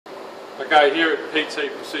Okay, here at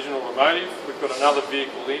PT Precision Automotive, we've got another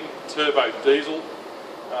vehicle in, turbo diesel.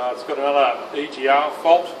 It's got another EGR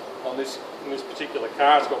fault on in this particular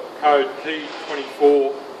car. It's got code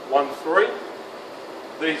P2413.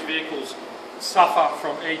 These vehicles suffer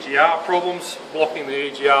from EGR problems, blocking the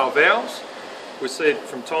EGR valves. We see it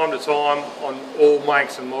from time to time on all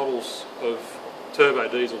makes and models of turbo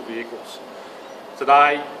diesel vehicles.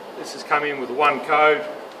 Today, this has come in with one code.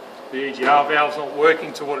 The EGR valve's not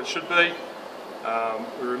working to what it should be.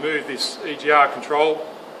 We remove this EGR control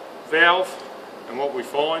valve, and what we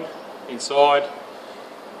find inside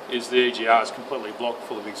is the EGR is completely blocked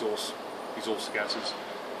full of exhaust gases,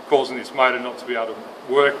 causing this motor not to be able to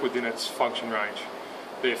work within its function range.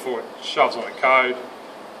 Therefore it shoves on a code,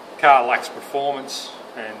 the car lacks performance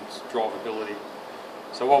and drivability.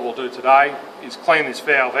 So what we'll do today is clean this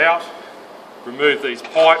valve out, remove these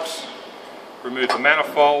pipes, remove the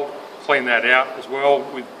manifold, clean that out as well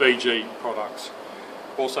with BG products.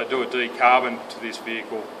 Also do a decarbon to this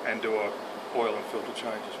vehicle and do a oil and filter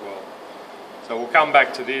change as well. So we'll come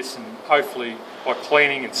back to this, and hopefully by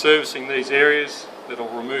cleaning and servicing these areas, that'll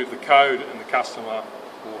remove the code and the customer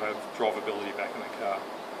will have drivability back in the car.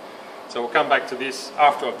 So we'll come back to this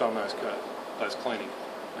after I've done those cleaning.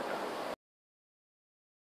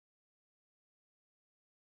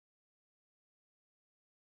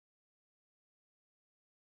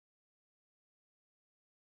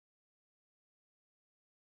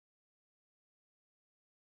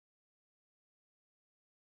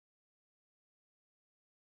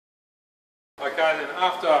 Okay, then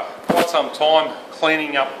after quite some time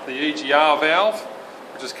cleaning up the EGR valve,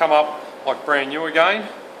 which has come up like brand new again,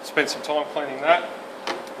 spent some time cleaning that,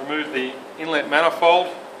 removed the inlet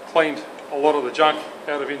manifold, cleaned a lot of the junk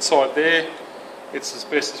out of inside there. It's as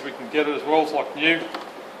best as we can get it as well, it's like new.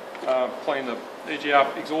 Cleaned the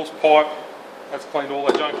EGR exhaust pipe, that's cleaned all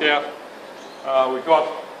that junk out. We've got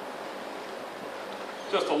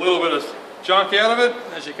just a little bit of junk out of it,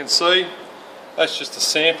 as you can see. That's just a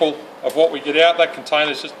sample of what we get out. That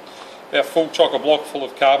container is just about full chock-a-block full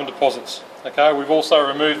of carbon deposits. Okay, we've also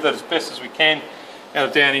removed that as best as we can out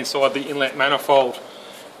of down inside the inlet manifold.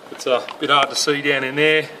 It's a bit hard to see down in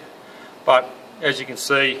there, but as you can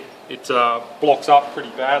see, it blocks up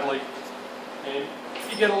pretty badly, and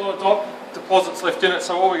you get a lot of deposits left in it.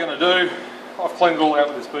 So what we're going to do, I've cleaned it all out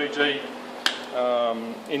with this BG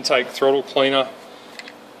intake throttle cleaner.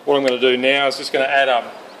 What I'm going to do now is just going to add a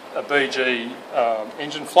BG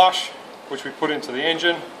engine flush, which we put into the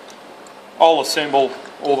engine. I'll assemble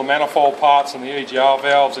all the manifold parts and the EGR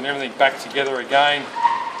valves and everything back together again.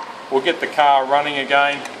 We'll get the car running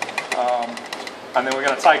again, and then we're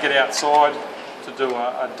going to take it outside to do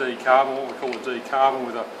a decarbon, what we call a decarbon,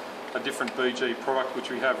 with a different BG product which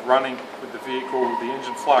we have running with the vehicle with the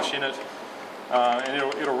engine flush in it. And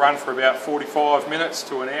it'll run for about 45 minutes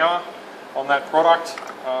to an hour on that product,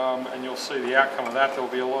 and you'll see the outcome of that. There'll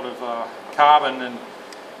be a lot of carbon and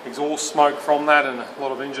exhaust smoke from that, and a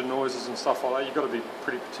lot of engine noises and stuff like that. You've got to be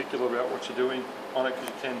pretty particular about what you're doing on it, because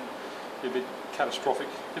you can be a bit catastrophic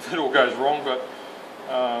if it all goes wrong, but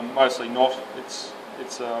mostly not.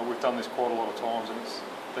 We've done this quite a lot of times, and it's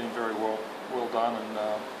been very well done, and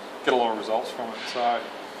get a lot of results from it. So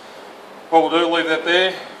what we'll do, leave that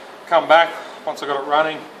there, come back once I've got it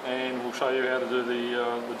running, and we'll show you how to do the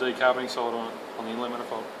decarboning side on the inlet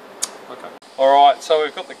manifold. Okay. Alright, so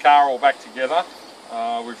we've got the car all back together.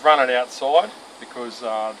 We've run it outside because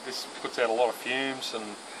this puts out a lot of fumes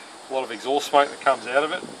and a lot of exhaust smoke that comes out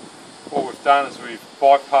of it. What we've done is we've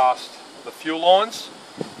bypassed the fuel lines,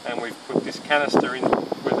 and we've put this canister in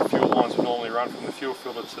where the fuel lines would normally run from the fuel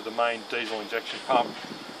filter to the main diesel injection pump.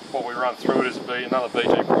 What we run through it is another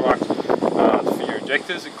BG product for your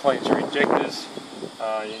injectors. It cleans your injectors,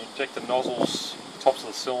 your injector nozzles, tops of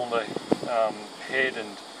the cylinder, head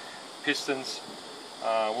and pistons.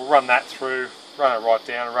 We'll run that through, run it right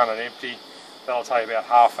down and run it empty. That'll take about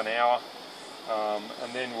half an hour,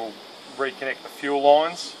 and then we'll reconnect the fuel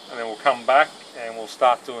lines, and then we'll come back and we'll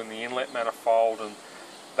start doing the inlet manifold, and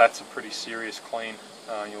that's a pretty serious clean.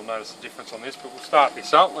 You'll notice the difference on this, but we'll start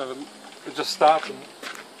this up. It just starts and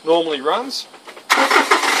normally runs.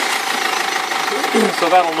 So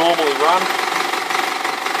that'll normally run.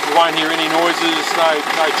 You won't hear any noises,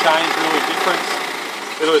 no change really difference.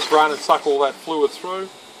 It'll just run and suck all that fluid through.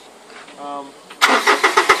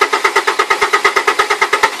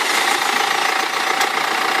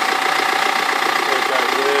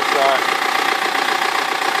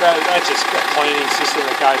 That's just a cleaning system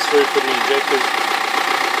that goes through for the injectors.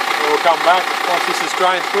 And we'll come back once this is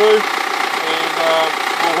drained through, and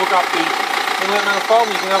we'll hook up the inlet manifold,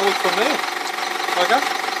 and you can have a look from there. Okay?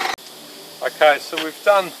 Okay, so we've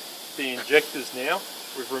done the the injectors now.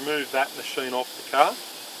 We've removed that machine off the car.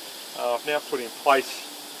 I've now put in place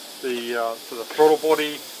the throttle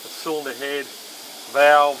body, the cylinder head,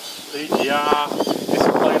 valves, EGR, this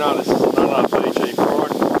cleaner. This is another BG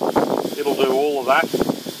product. It'll do all of that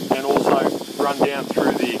and also run down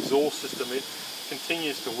through the exhaust system. It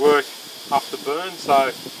continues to work afterburn, so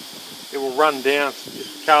it will run down.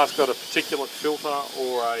 If the car's got a particulate filter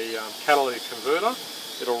or a catalytic converter,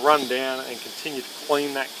 it'll run down and continue to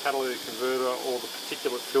clean that catalytic converter or the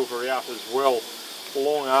particulate filter out as well,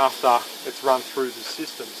 long after it's run through the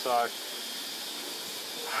system. So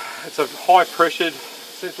it's a high pressured,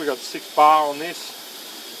 since we've got 6 bar on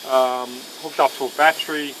this, hooked up to a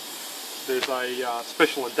battery. There's a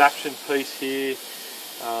special adaptation piece here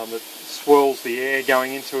that swirls the air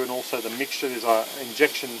going into it, and also the mixture. There's an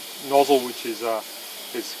injection nozzle, which is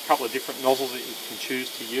there's a couple of different nozzles that you can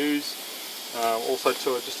choose to use. Also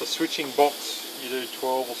to just a switching box, you do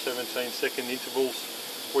 12 or 17 second intervals.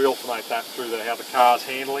 We alternate that through how the car's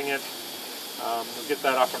handling it. We'll get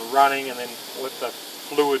that up and running and then let the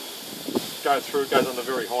fluid go through. It goes under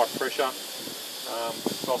very high pressure.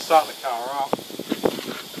 So I'll start the car up,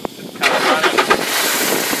 get the car running.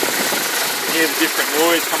 You hear the different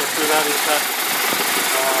noise coming through that. Is that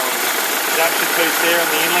adaptation piece there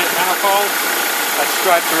and the inlet manifold. That's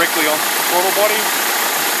straight directly onto the throttle body.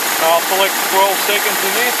 So I'll select 12 seconds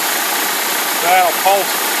in this. That'll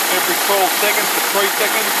pulse every 12 seconds for 3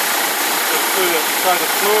 seconds to throw the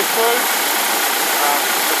fluid through.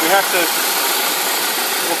 We have to,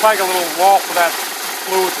 it'll take a little while for that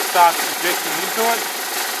fluid to start injecting into it.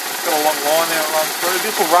 It's got a long line there it runs through.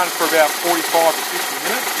 This will run for about 45 to 50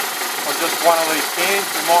 minutes on just one of these cans.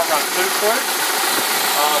 We might run 2 through.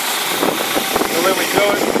 So when we do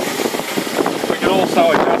it, we can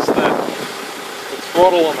also adjust the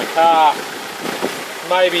throttle on the car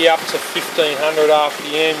maybe up to 1500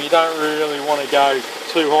 RPM. You don't really want to go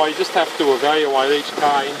too high. You just have to evaluate each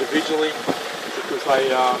car individually because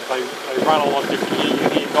they run a lot differently. You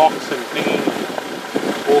hear knocks and pinging,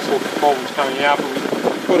 all sorts of problems coming out.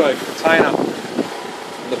 But we put a container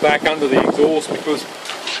in the back under the exhaust, because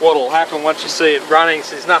what will happen once you see it running,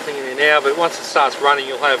 so there's nothing in there now, but once it starts running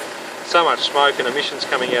you'll have so much smoke and emissions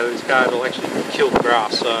coming out of this car it'll actually kill the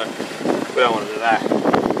grass, so we don't want to do that.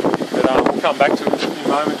 But we'll come back to it in a few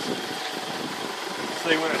moments,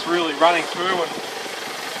 see when it's really running through and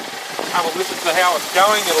have a listen to how it's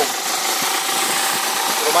going. It'll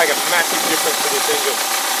make a massive difference to this engine.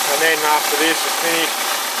 And then after this it's finished,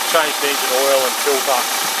 change the engine oil and filter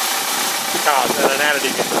the cars and an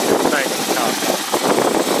additive in the tank of the car.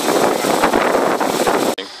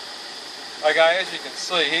 Okay, as you can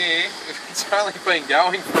see here, it's only been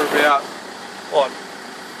going for about, what,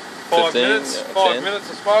 5 minutes? 5 minutes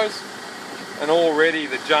I suppose. And already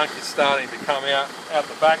the junk is starting to come out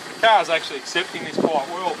the back. The car's actually accepting this quite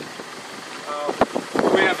well.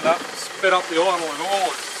 We haven't sped up the idle at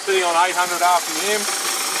all. It's sitting on 800 RPM.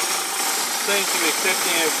 Seems to be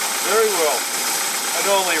accepting it very well. They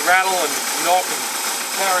normally rattle and knock and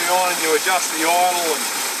carry on, and you adjust the idle and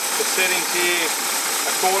the settings here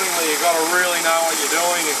accordingly. You've got to really know what you're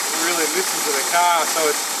doing and really listen to the car. So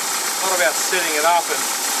it's not about setting it up and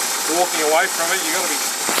walking away from it. You've got to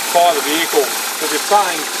be by the vehicle, because if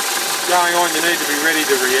something's going on you need to be ready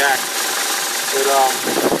to react. But the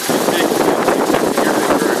vehicle's accepting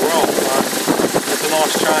everything very well, so it's a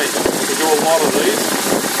nice change. We do a lot of these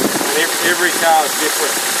and every car is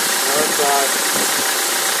different, you know, so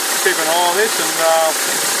keep an eye on this and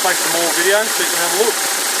take some more videos so you can have a look.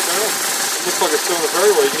 So it looks like it's doing it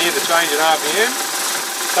very well. You can hear the change in RPM,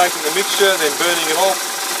 taking the mixture, then burning it off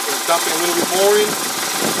and dumping a little bit more in.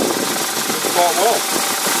 It's quite well.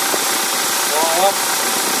 Up,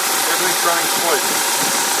 everything's running sweet.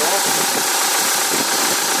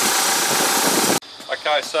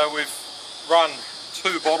 Okay, so we've run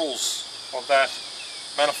 2 bottles of that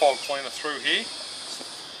manifold cleaner through here. It's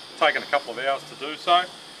taken a couple of hours to do so.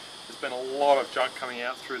 There's been a lot of junk coming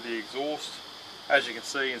out through the exhaust. As you can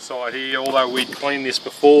see inside here, although we'd cleaned this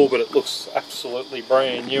before, but it looks absolutely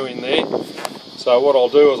brand new in there. So what I'll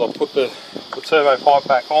do is I'll put the turbo pipe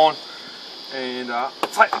back on and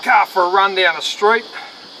take the car for a run down the street,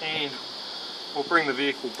 and we'll bring the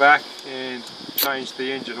vehicle back and change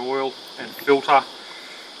the engine oil and filter.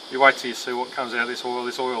 You wait till you see what comes out of this oil.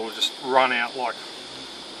 This oil will just run out like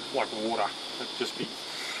water. It'll just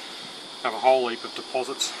have a whole heap of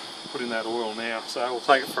deposits put in that oil now. So we'll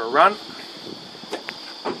take it for a run.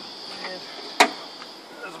 And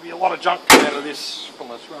there'll be a lot of junk coming out of this from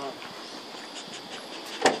this run.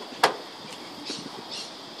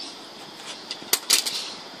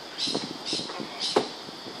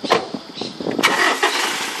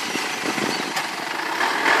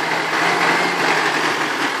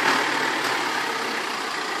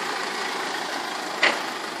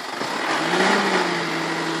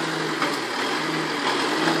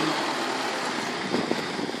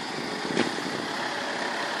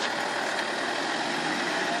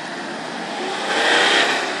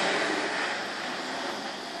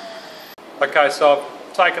 Okay, so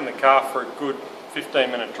I've taken the car for a good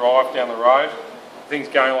 15-minute drive down the road. Thing's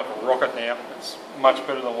going like a rocket now. It's much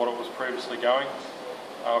better than what it was previously going.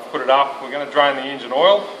 I've put it up. We're going to drain the engine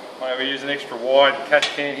oil. Maybe use an extra wide catch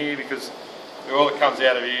can here because the oil that comes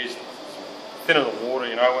out of here is thinner than water,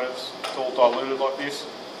 you know, when it's all diluted like this.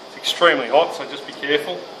 It's extremely hot, so just be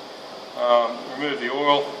careful. Remove the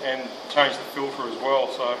oil and change the filter as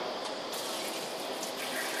well. So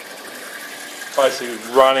basically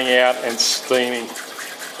running out and steaming.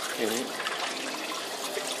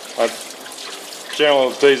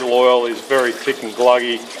 General diesel oil is very thick and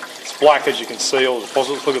gluggy. It's black, as you can see, all the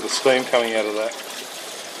deposits. Look at the steam coming out of that.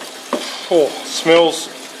 Oh, smells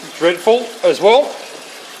dreadful as well.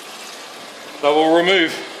 So we'll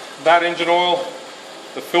remove that engine oil,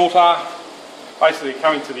 the filter, basically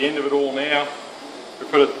coming to the end of it all now. We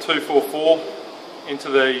put a 244 into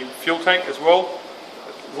the fuel tank as well.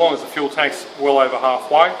 As long as the fuel tank's well over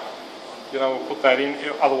halfway, you know, we'll put that in.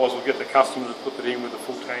 Otherwise we'll get the customer to put that in with the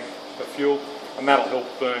full tank of fuel, and that'll help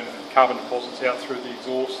burn carbon deposits out through the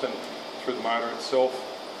exhaust and through the motor itself.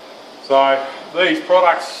 So these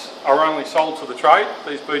products are only sold to the trade,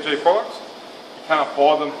 these BG products. You can't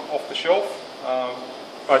buy them off the shelf.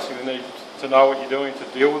 Basically you need to know what you're doing to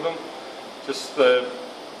deal with them. Just the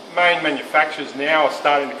main manufacturers now are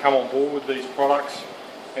starting to come on board with these products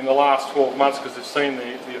in the last 12 months because they've seen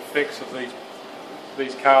the effects of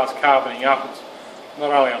these cars carboning up. It's not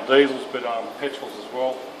only on diesels but petrols as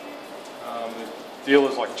well. The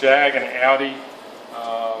dealers like Jag and Audi,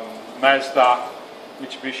 Mazda,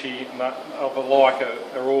 Mitsubishi and the like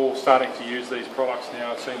are all starting to use these products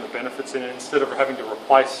now and seeing the benefits in it instead of having to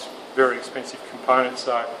replace very expensive components.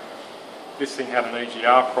 So this thing had an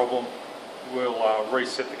EGR problem. We'll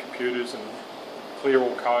reset the computers and clear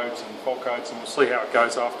all codes and fault codes, and we'll see how it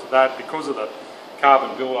goes after that. Because of the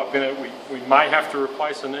carbon build-up in it, we may have to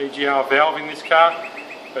replace an EGR valve in this car,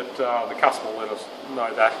 but the customer will let us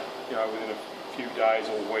know that, you know, within a few days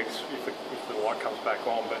or weeks if the light comes back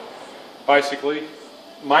on. But basically,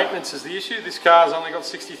 maintenance is the issue. This car's only got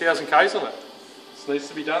 60,000 Ks on it. This needs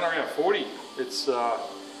to be done around 40. It's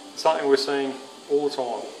something we're seeing all the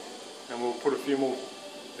time, and we'll put a few more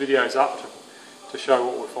videos up to show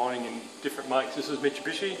what we're finding in different makes. This is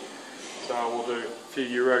Mitsubishi, so we'll do a few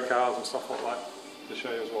Euro cars and stuff like that to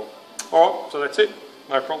show you as well. Alright, so that's it.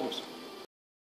 No problems.